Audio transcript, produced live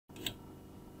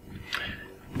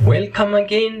Welcome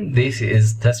again. This is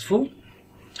Tasfu.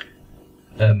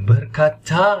 በርካታ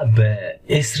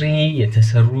በኤስሪ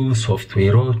የተሰሩ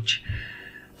ሶፍትዌሮች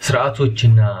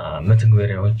ስርዓቶችና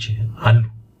መተግበሪያዎች አሉ።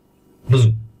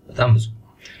 በጣም ብዙ።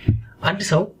 አንድ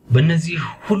ሰው በእነዚህ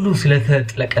ሁሉ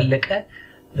ስለተጠለቀለቀ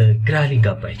ግራ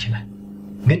ሊጋባ ይችላል።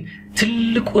 ግን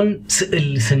ትልቁን ስዕል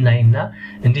ስናይና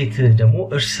እንዴት ደግሞ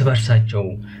እርስ በርሳቸው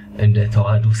እንደ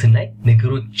ተዋህዱ ስናይ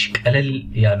ነገሮች ቀለል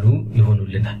ያሉ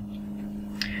ይሆኑልናል።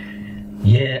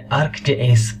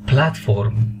 የአርክጂኤስ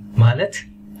ፕላትፎርም ማለት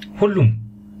ሁሉም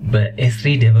በኤስሪ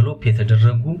ዴቨሎፕ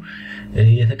የተደረጉ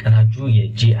የተቀናጁ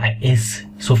የጂአይኤስ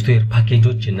ሶፍትዌር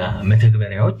ፓኬጆች እና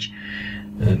መተግበሪያዎች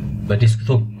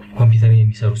በዴስክቶፕ ኮምፒውተር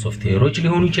የሚሰሩ ሶፍትዌሮች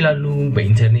ሊሆኑ ይችላሉ፣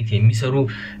 በኢንተርኔት የሚሰሩ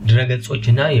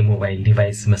ድረገጾችና የሞባይል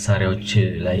ዲቫይስ መሳሪያዎች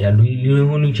ላይ ያሉ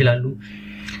ሊሆኑ ይችላሉ፣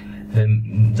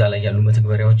 ዛላ ያሉ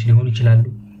መተግበሪያዎች ሊሆኑ ይችላሉ።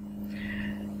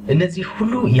 እነዚህ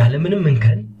ሁሉ ያለምንም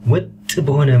እንከን ወጥ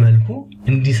በሆነ መልኩ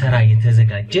እንዲሰራ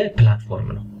የተዘጋጀ ፕላትፎርም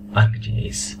ነው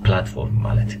ArcGIS Platform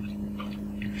ማለት።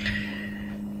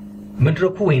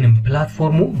 መድረኩ ወይንም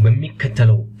ፕላትፎርሙ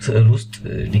በሚከተለው ስዕል ውስጥ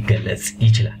ሊገለጽ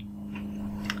ይችላል።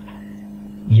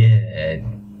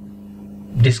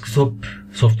 የዴስክቶፕ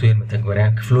ሶፍትዌር መተግበሪያ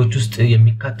ክፍሎች ውስጥ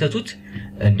የሚካተቱት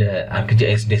እንደ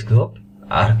ArcGIS ዴስክቶፕ፣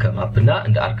 ArcMap እና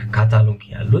እንደ Arc ካታሎግ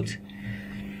ያሉት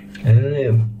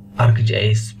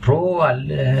ArcGIS Pro አለ፣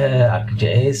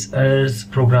 ArcGIS Earth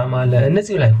ፕሮግራም አለ።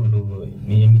 እነዚህ ላይ ሁሉ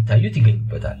የሚታዩት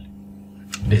ይገኙበታል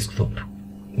ዴስክቶፕ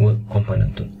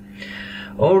ኮምፖነንቱን።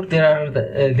 Or there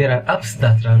are apps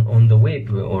that run on the web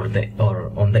or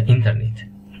on the internet.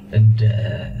 And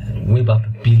web app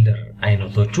builder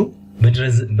አይነቶቹ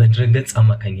በድረገጽ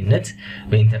አማካኝነት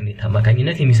በኢንተርኔት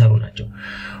አማካኝነት የሚሰሩ ናቸው።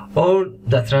 Or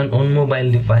that run on mobile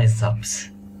device apps.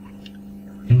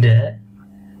 እንደ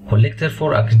collector for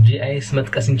ArcGIS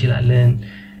መጥቀስ እንችላለን።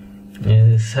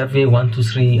 survey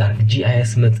 123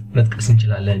 ArcGIS መጥቀስ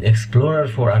እንችላለን። explorer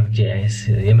for ArcGIS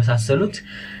የመሳሰሉት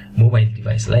ሞባይል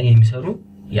ዲቫይስ ላይ የሚሰሩ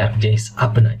የArcGIS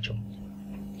አፕ ናቸው።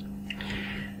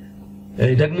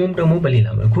 ደግሞ በሌላ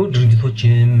መልኩ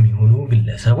ድርጅቶችም ይሁኑ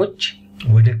ግለሰቦች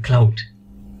ወደ ክላውድ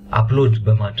አፕሎድ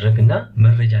በማድረግና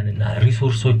መረጃንና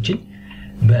ሪሶርሶችን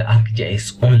በArcGIS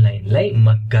ኦንላይን ላይ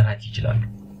ማጋራት ይችላሉ።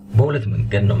 በሁለት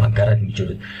መንገድ ነው ማጋራት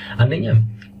የሚችሉት። አንደኛ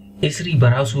ኤስሪ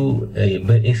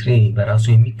በራሱ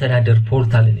የሚተዳደር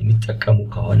ፖርታልን የሚጠቀሙ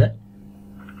ከሆነ፣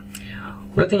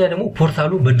 ሁለተኛ ደግሞ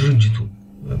ፖርታሉ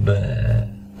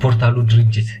በፖርታሉ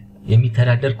ድርጅት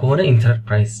የሚተዳደር ከሆነ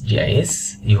ኢንተርፕራይዝ ጂአይኤስ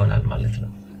ይሆናል ማለት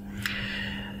ነው።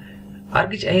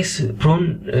 ArcGIS ፕሮን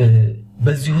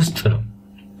በዚህ ውስጥ ነው፣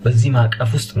 በዚህ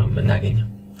ማዕቀፍ ውስጥ ነው የምናገኘው።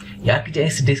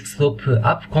 የArcGIS ዴስክቶፕ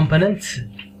አፕ ኮምፖነንት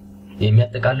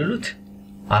የሚያጠቃልሉት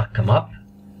ArcMap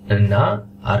እና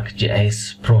ArcGIS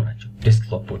Pro ናቸው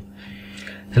ዴስክቶፑን።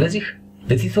 ስለዚህ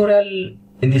the tutorial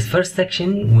in this first section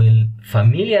will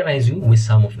familiarize you with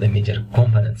some of the major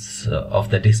components of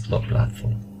the desktop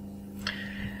platform.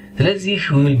 ስለዚህ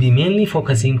we will be mainly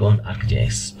focusing on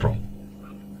ArcGIS Pro.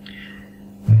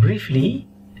 Briefly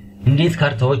እንዴት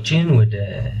ካርታዎችን ወደ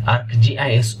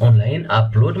ArcGIS ኦንላይን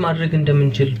አፕሎድ ማድረግ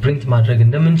እንደምንችል፣ ፕሪንት ማድረግ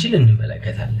እንደምንችል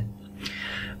እንመለከታለን።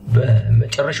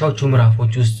 በመጨረሻዎቹ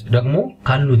ምዕራፎች ውስጥ ደግሞ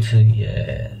ካሉት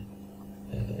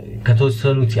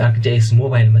ከተወሰኑት የArcGIS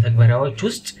ሞባይል መተግበሪያዎች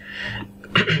ውስጥ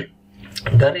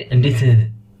ጋር እንዴት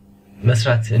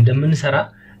መስራት እንደምንሰራ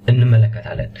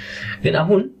እንመለከታለን። ግን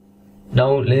አሁን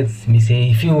now let me say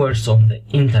a few words on the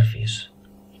interface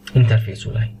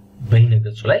ላይ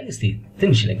በይነገጹ ላይ እስቲ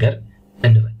ትንሽ ነገር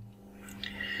እንበል።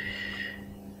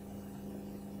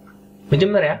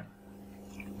 መጀመሪያ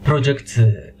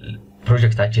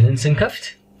ፕሮጀክታችንን ስንከፍት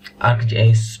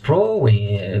ArcGIS Pro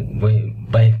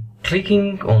by clicking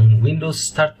on Windows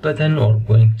Start button or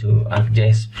going to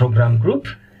ArcGIS Program Group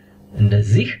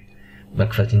እንደዚህ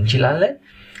መክፈት እንችላለን።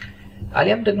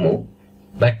 አሊያም ደግሞ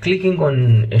by clicking on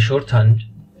a shorthand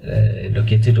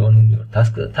located on your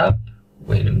task tab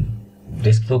ወይንም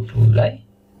ዴስክቶፕ ላይ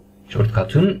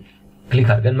ሾርትካቱን ክሊክ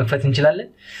አድርገን መክፈት እንችላለን።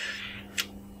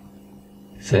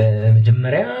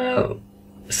 መጀመሪያ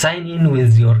sign in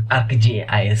with your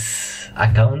ArcGIS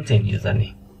account and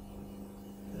username.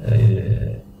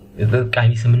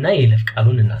 በቃኝ ስምና የይለፍ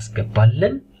ቃሉን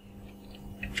እናስገባለን።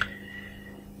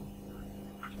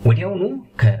 ወዲያውኑ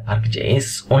ከArcGIS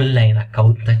ኦንላይን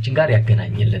አካውንታችን ጋር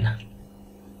ያገናኝልናል።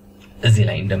 እዚህ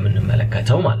ላይ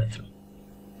እንደምንመለከተው ማለት ነው።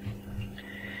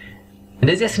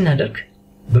 እንደዚህ ስናደርግ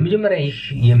በመጀመሪያ ይህ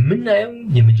የምናየው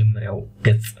የመጀመሪያው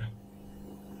ገጽ ነው።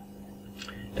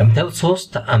 ለምታዩት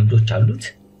 3 አምዶች አሉት።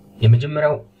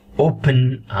 የመጀመሪያው ኦፕን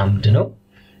አምድ ነው።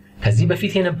 ከዚህ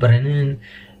በፊት የነበረንን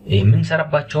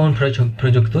የምንሰራባቸውን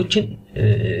ፕሮጀክቶችን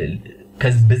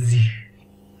በዚህ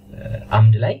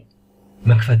አምድ ላይ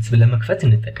ለመክፈት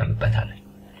እንጠቀምበታለን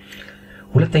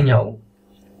ሁለተኛው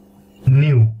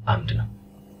ኒው አምድ ነው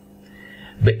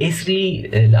በኤስሪ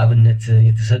ለአብነት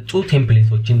የተሰጡ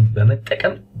ቴምፕሌቶችን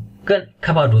በመጠቀም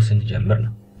ከባዶ ስንጀምር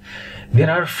ነው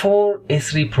there are 4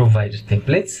 ኤስሪ provided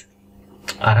templates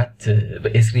አራት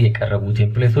በኤስሪ የቀረቡ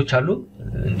ቴምፕሌቶች አሉ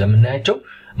እንደምናያቸው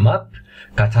ማፕ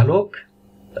ካታሎግ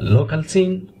ሎካል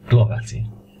ሲን ግሎባል ሲን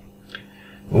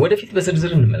ወደፊት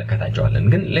በዝርዝር እንመለከታቸዋለን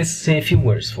ግን let's say a few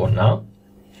words for now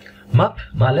ማፕ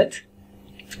ማለት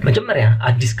መጀመሪያ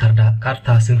አዲስ ካርታ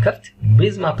ስንከፍት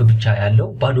ቤዝ ማፕ ብቻ ያለው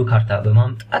ባዶ ካርታ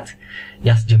በማምጣት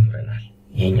ያስጀምረናል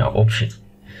ይሄኛው ኦፕሽን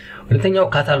ሁለተኛው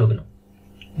ካታሎግ ነው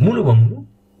ሙሉ በሙሉ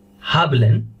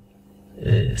ሀብለን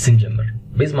ስንጀምር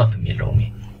ቤዝ ማፕ የሚለው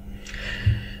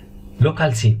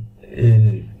ሎካል ሲን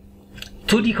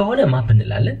 2D ከሆነ ማፕ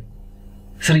እንላለን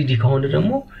 3D ከሆነ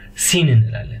ደግሞ ሲን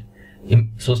እንላለን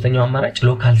ሶስተኛው አማራጭ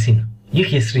ሎካል ሲን ይህ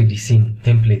የ3D ሲን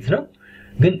ቴምፕሌት ነው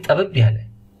ግን ጠበብ ያለ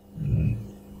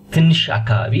ትንሽ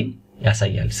አካባቢ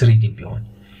ያሳያል 3D ቢሆን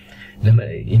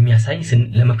የሚያሳይ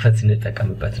ለመክፈት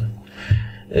ስንጠቀምበት ነው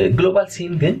ግሎባል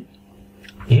ሲን ግን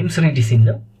ይሄም 3D ሲን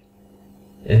ነው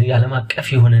ያለም አቀፍ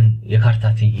የሆነን የካርታ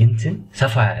ትዕይንትን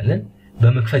ሰፋ ያለን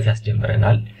በመክፈት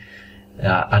ያስጀምረናል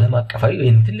ዓለም አቀፋዊ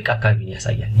ወይም ትልቅ አካባቢን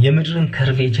ያሳያል የምድርን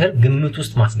ከርቬቸር ግምት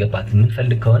ውስጥ ማስገባት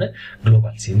የምንፈልግ ከሆነ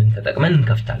ግሎባል ሲንን ተጠቅመን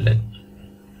እንከፍታለን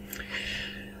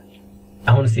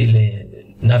አሁን ሲል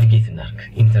ናቪጌት እናርክ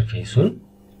ኢንተርፌሱን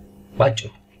ባጭሩ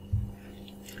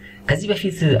ከዚህ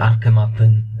በፊት አርክ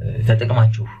ማፕን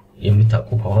ተጠቅማችሁ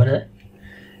የምታውቁ ከሆነ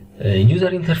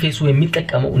ዩዘር ኢንተርፌሱ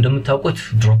የሚጠቀመው እንደምታውቁት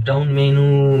ድሮፕ ዳውን ሜኑ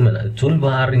ቱል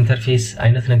ባር ኢንተርፌስ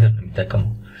አይነት ነገር ነው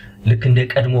የሚጠቀመው ልክ እንደ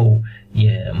ቀድሞ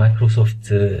የማይክሮሶፍት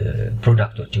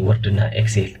ፕሮዳክቶች ወርድ እና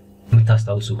ኤክሴል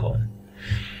የምታስታውሱ ከሆነ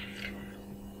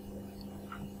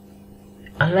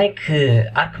unlike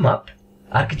ArcMap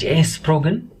ArcGIS Pro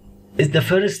is the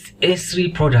first S3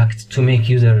 product to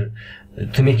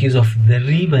make use of the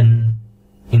ribbon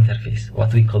interface what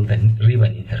we call the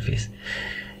ribbon interface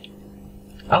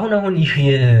አሁን ይህ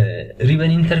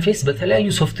የሪበን ኢንተርፌስ በተለያዩ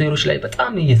ሶፍትዌሮች ላይ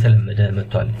በጣም እየተለመደ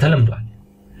ተለምዷል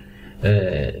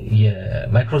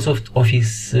የማይክሮሶፍት ኦፊስ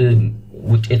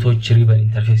ውጤቶች ሪበን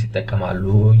ኢንተርፌስ ይጠቀማሉ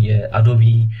የአዶቢ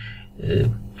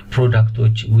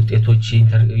ፕሮዳክቶች ውጤቶች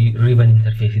ሪበን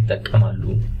ኢንተርፌስ ይጠቀማሉ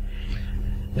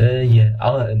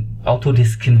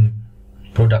የአውቶዴስክ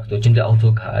ፕሮዳክቶች እንደ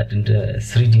አውቶካድ እንደ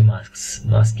 3D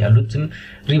ማስክ ያሉትም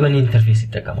ሪበን ኢንተርፌስ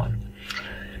ይጠቀማሉ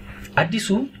አዲሱ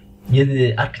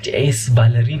የአርክጂአይኤስ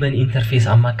ባለ ሪበን ኢንተርፌስ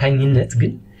አማካኝነት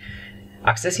ግን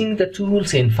accessing the tools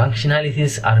and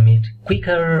functionalities are made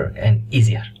quicker and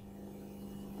easier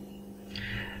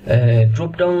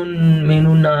drop down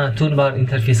menu እና toolbar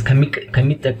interface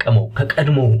ከሚጠቀመው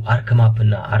ከቀድሞ ArcMap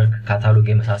እና Arc Catalog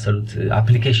የመሳሰሉት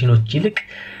አፕሊኬሽኖች ይልቅ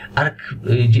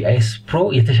ArcGIS Pro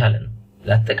የተሻለ ነው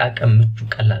ለአጠቃቀም ምቹ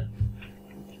ቀላል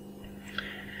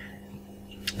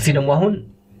ሲደሞ አሁን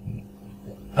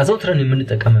አዘውትረን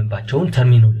የምንጠቀምባቸውን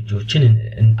ተርሚኖሎጂዎችን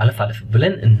አለፍ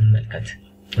ብለን እንመልከት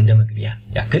እንደመግቢያ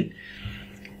ያክል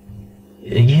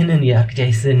ይህንን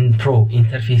የአርክጂአይስን ፕሮ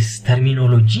ኢንተርፌስ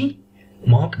ተርሚኖሎጂ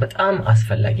ማወቅ በጣም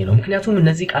አስፈላጊ ነው ምክንያቱም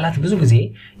እነዚህ ቃላት ብዙ ጊዜ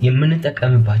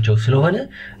የምንጠቀምባቸው ስለሆነ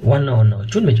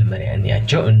ዋናዎቹን መጀመሪያ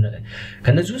እንያቸው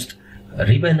ከነዚህ ውስጥ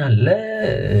ሪበን አለ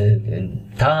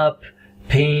ታብ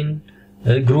ፔን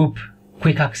ግሩፕ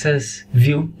ኩዊክ አክሰስ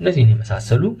ቪው እነዚህ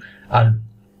የመሳሰሉ አሉ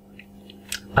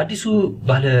አዲሱ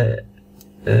ባለ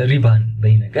ሪባን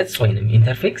በይነገጽ ወይንም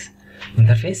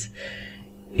interface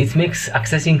it makes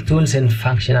accessing tools and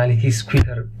functionalities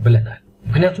quicker ብለናል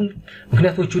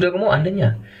ምክንያቶቹ ደግሞ አንደኛ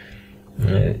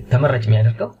ተመራጭ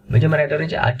የሚያደርገው መጀመሪያ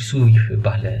ደረጃ አዲሱ ይህ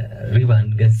ባለ ሪባን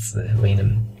ገጽ ወይንም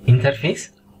ኢንተርፌስ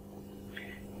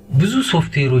ብዙ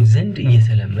ሶፍትዌሮች ዘንድ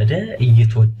እየተለመደ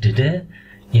እየተወደደ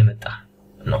የመጣ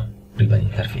ነው ሪባን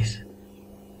ኢንተርፌስ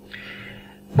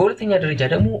በሁለተኛ ደረጃ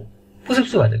ደግሞ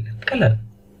ውስብስብ አይደለም ቀላል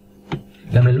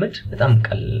ለመልመድ በጣም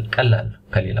ቀላል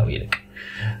ከሌላው ይልቅ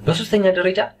በሶስተኛ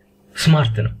ደረጃ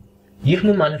ስማርት ነው ይህ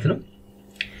ምን ማለት ነው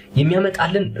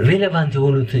የሚያመጣልን ሬሌቫንት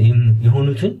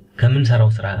የሆኑትን ከመንሰራው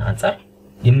ስራ አንፃር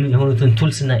የሆኑትን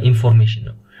ቱልስ እና ኢንፎርሜሽን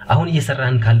ነው አሁን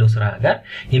እየሰራን ካለው ስራ ጋር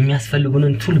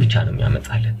የሚያስፈልጉንን ቱል ብቻ ነው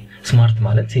የሚያመጣልን ስማርት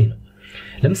ማለት ይሄ ነው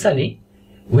ለምሳሌ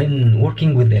when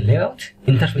working with the layout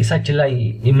ኢንተርፌሳችን ላይ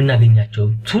የምናገኛቸው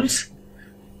ቱልስ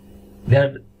they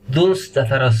are those that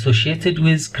are associated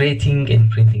with creating and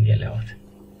printing a layout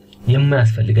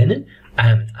የማያስፈልገንን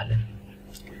አያመጣልን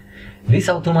This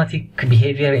automatic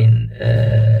behavior in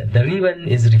the ribbon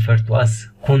is referred to as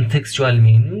contextual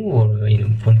menu or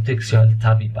contextual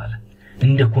tab ይባላል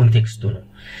እንደ ኮንቴክስቱ ነው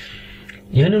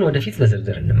ይሄንን ወደፊት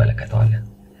በዝርዝር እንመለከታለን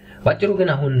ባጭሩ ግን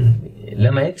አሁን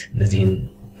ለማየት እነዚህን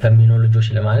ተርሚኖሎጂዎች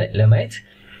ለማየት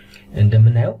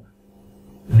እንደምናየው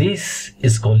this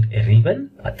is called a ribbon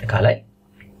አጠቃላይ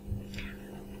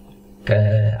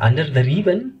under the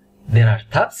ribbon there are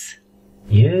tabs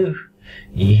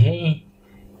ይሄ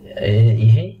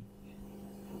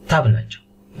tab ናቸው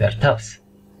there are tabs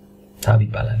tab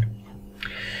ይባላሉ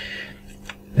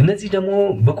እነዚህ ደግሞ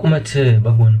በቁመት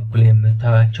በጎን በኩል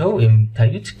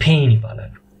የሚታዩት ፔን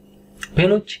ይባላሉ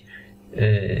ፔኖች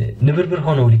ንብርብር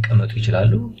ሆነው ሊቀመጡ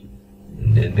ይችላሉ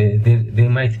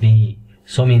there might be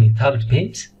so many tabbed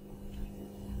panes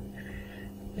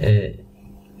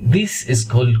this is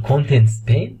called contents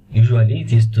pane usually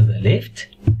it is to the left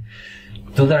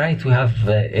to the right we have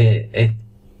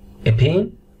a pane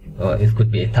or it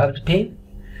could be a tabbed pane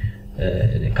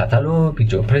catalog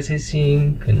geoprocessing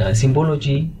እና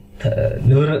symbology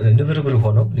ንብርብር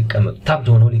ሆነው ሊቀመጡ tabbed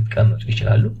ሆነው ሊቀመጡ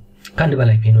ይችላሉ ከአንድ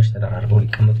በላይ ፔኖች ተደራርበው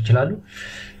ሊቀመጡ ይችላሉ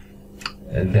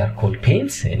they are called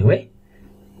panes anyway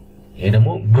ይሄ ደግሞ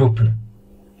ግሩፕ ነው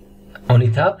on a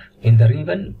tab in the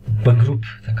ribbon በግሩፕ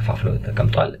ተከፋፍለው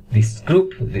ተቀምጧል this is group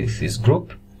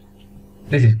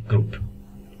this is group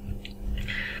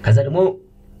ከዛ ደግሞ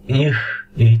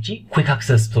ይህቺ quick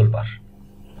access toolbar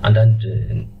አንዳንድ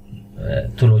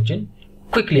ቱሎችን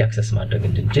quickly access ማድረግ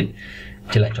እንድንችል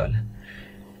እንችላቸዋለን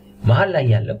መሃል ላይ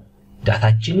ያለው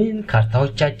ዳታችንን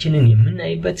ካርታዎቻችንን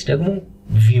የምናይበት ደግሞ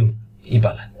ቪው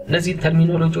ይባላል እነዚህ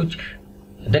ተርሚኖሎጂዎች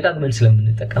ደጋግመን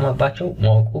ስለምንጠቀማባቸው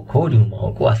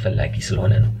ማወቁ አስፈላጊ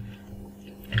ስለሆነ ነው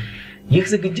ይህ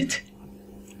ዝግጅት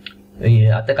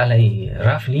አጠቃላይ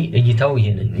ራፍሊ እይታው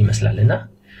ይሄንን ይመስላልና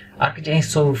ArcGIS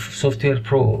ሶፍትዌር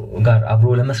ፕሮ ጋር አብሮ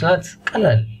ለመስራት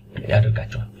ቀላል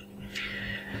ያደርጋቸዋል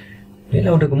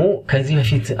ሌላው ደግሞ ከዚህ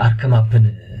በፊት ArcMapን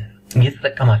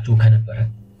እየተጠቀማችሁ ከነበረ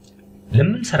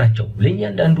ለምን ሰራቸው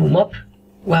ለእያንዳንዱ ማፕ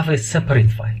we have a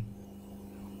separate file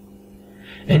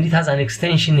and it has an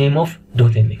extension name of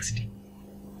 .mxd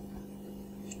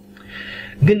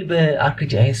ግን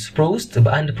በArcGIS Pro ውስጥ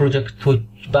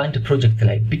በአንድ ፕሮጀክት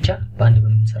ላይ ብቻ በአንድ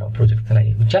በምንሰራው ፕሮጀክት ላይ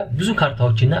ብቻ ብዙ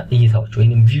ካርታዎችና እይታዎች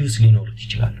ወይንም ቪውስ ሊኖሩት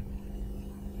ይችላሉ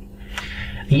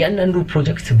እያንዳንዱ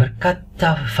ፕሮጀክት በርካታ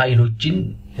ፋይሎችን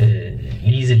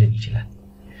ሊይዝልን ይችላል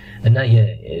እና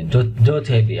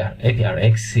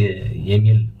 .aprx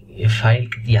የሚል ፋይል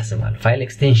ቅጥያ ስም አለው ፋይል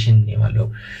ኤክስቴንሽን የማለው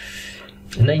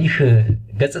እና ይህ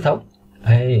ገጽታው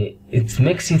it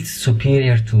makes it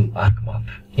superior to ArcMap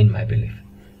in my belief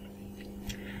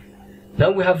now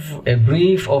we have a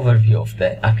brief overview of the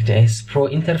ArcGIS Pro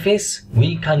interface we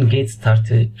can get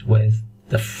started with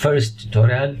the first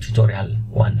tutorial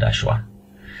 1-1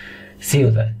 see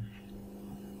you there